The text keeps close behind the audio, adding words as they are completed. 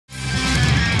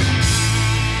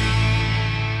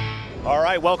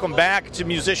right, welcome back to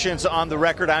Musicians on the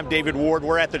Record. I'm David Ward.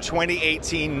 We're at the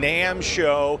 2018 NAMM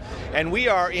Show, and we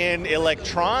are in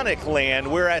electronic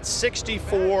land. We're at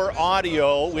 64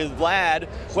 Audio with Vlad.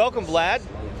 Welcome, Vlad.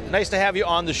 Nice to have you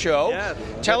on the show. Yeah,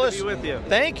 tell us, to be with you.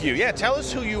 Thank you. Yeah, tell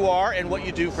us who you are and what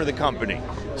you do for the company.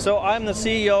 So I'm the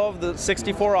CEO of the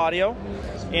 64 Audio,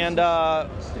 and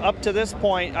up to this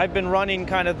point, I've been running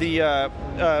kind of the,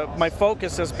 my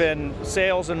focus has been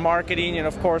sales and marketing, and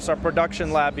of course our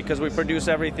production lab, because we produce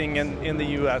everything in the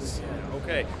U.S.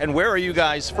 Okay, and where are you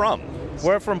guys from?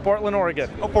 We're from Portland,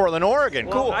 Oregon. Oh, Portland, Oregon,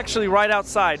 well, cool. Actually right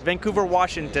outside, Vancouver,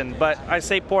 Washington, but I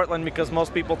say Portland because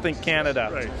most people think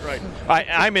Canada. Right.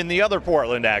 I'm in the other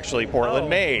Portland, actually, Portland,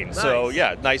 Maine. Nice. So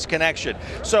yeah, nice connection.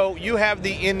 So you have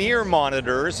the in-ear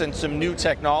monitors and some new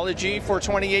technology for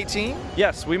 2018?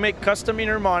 Yes, we make custom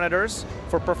in-ear monitors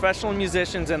for professional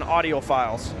musicians and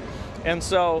audiophiles. And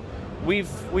so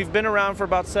we've been around for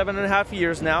about 7.5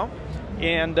 years now,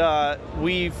 and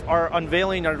we are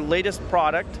unveiling our latest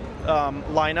product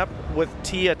lineup with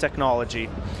TIA technology.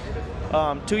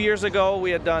 2 years ago we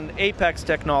had done Apex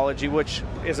technology, which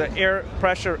is an air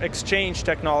pressure exchange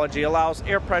technology, allows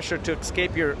air pressure to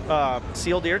escape your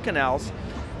sealed ear canals.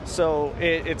 So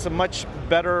it's a much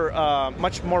better,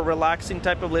 much more relaxing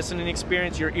type of listening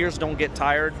experience. Your ears don't get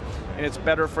tired, and it's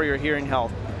better for your hearing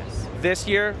health. This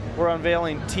year we're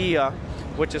unveiling TIA,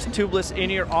 which is tubeless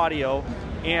in-ear audio,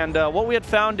 and what we had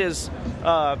found is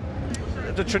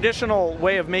the traditional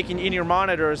way of making in-ear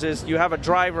monitors is you have a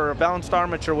driver, a balanced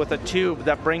armature with a tube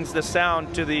that brings the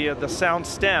sound to the sound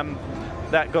stem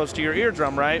that goes to your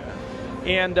eardrum, right?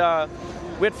 And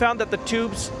we had found that the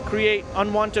tubes create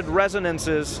unwanted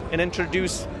resonances and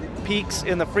introduce peaks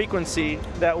in the frequency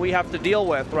that we have to deal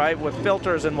with, right, with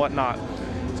filters and whatnot.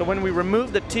 So when we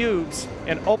remove the tubes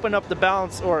and open up the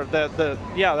balance, or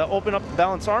open up the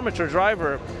balanced armature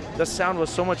driver, the sound was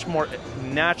so much more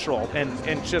natural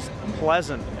and just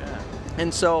pleasant.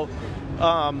 And so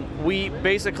we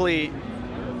basically,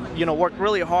 worked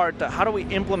really hard to how do we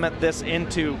implement this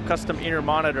into custom in-ear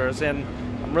monitors, and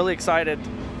I'm really excited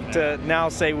to now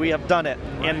say we have done it.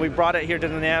 Right. And we brought it here to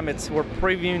the NAMM. We're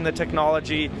previewing the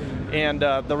technology, and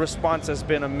the response has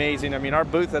been amazing. I mean, our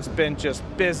booth has been just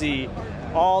busy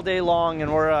all day long,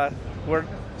 and we're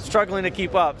struggling to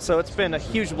keep up, so it's been a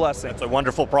huge blessing. It's a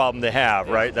wonderful problem to have,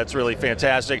 right? That's really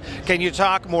fantastic. Can you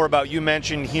talk more about, you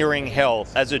mentioned hearing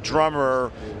health. As a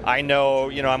drummer, I know,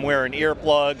 I'm wearing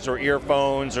earplugs or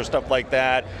earphones or stuff like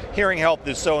that. Hearing health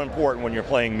is so important when you're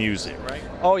playing music, right?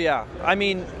 Oh yeah, I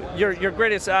mean, your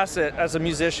greatest asset as a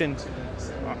musician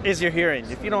is your hearing.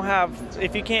 If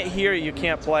you can't hear, you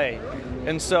can't play.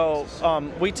 And so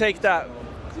we take that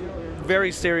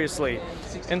very seriously.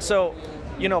 And so,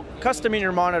 custom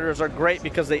in-ear monitors are great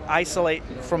because they isolate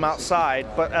from outside,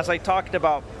 but as I talked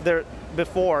about there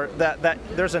before, that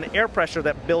there's an air pressure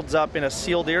that builds up in a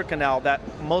sealed ear canal that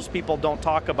most people don't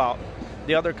talk about,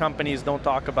 the other companies don't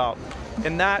talk about.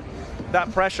 And that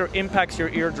pressure impacts your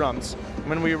eardrums.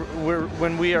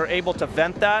 When we are able to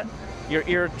vent that, your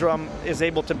eardrum is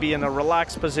able to be in a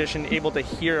relaxed position, able to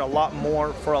hear a lot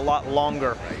more for a lot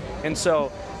longer. And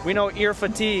so we know ear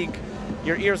fatigue,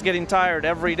 your ears getting tired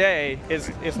every day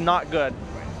is not good.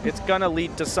 It's gonna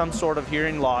lead to some sort of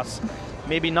hearing loss.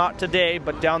 Maybe not today,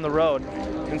 but down the road.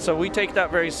 And so we take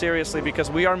that very seriously because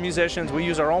we are musicians, we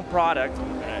use our own product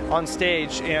on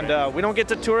stage, and we don't get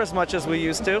to tour as much as we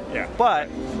used to, but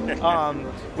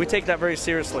we take that very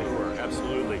seriously.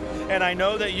 Absolutely. And I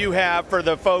know that you have, for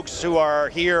the folks who are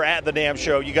here at the NAMM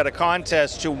Show, you got a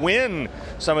contest to win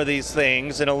some of these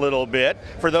things in a little bit.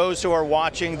 For those who are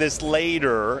watching this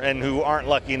later and who aren't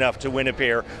lucky enough to win a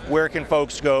pair, where can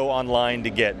folks go online to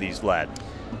get these, Vlad?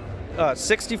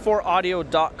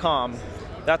 64audio.com.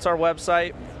 That's our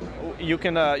website. You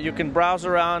can browse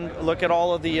around, look at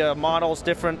all of the models,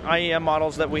 different IEM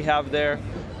models that we have there.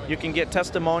 You can get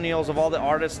testimonials of all the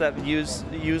artists that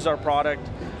use our product.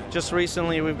 Just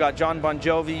recently, we've got John Bon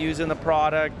Jovi using the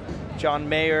product, John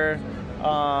Mayer,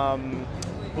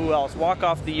 who else? Walk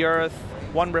Off the Earth,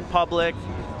 One Republic,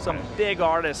 some big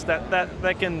artists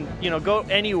that can go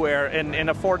anywhere and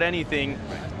afford anything.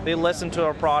 They listen to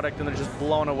our product and they're just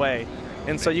blown away.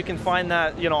 And so you can find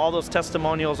that, all those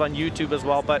testimonials on YouTube as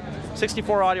well. But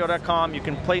 64audio.com, you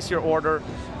can place your order.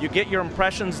 You get your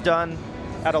impressions done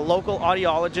at a local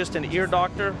audiologist and ear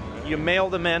doctor. You mail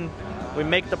them in. We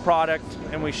make the product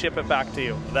and we ship it back to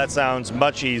you. That sounds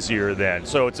much easier then.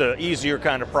 So it's an easier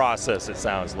kind of process, it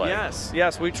sounds like.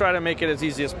 Yes, we try to make it as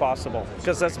easy as possible.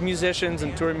 Because as musicians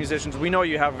and touring musicians, we know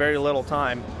you have very little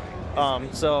time.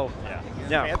 So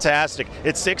Yeah. Fantastic.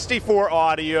 It's 64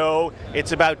 audio.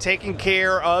 It's about taking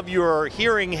care of your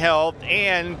hearing health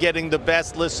and getting the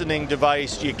best listening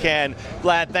device you can.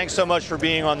 Vlad, thanks so much for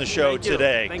being on the show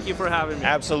today. Thank you for having me.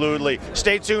 Absolutely.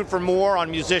 Stay tuned for more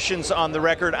on Musicians on the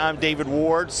Record. I'm David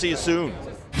Ward. See you soon.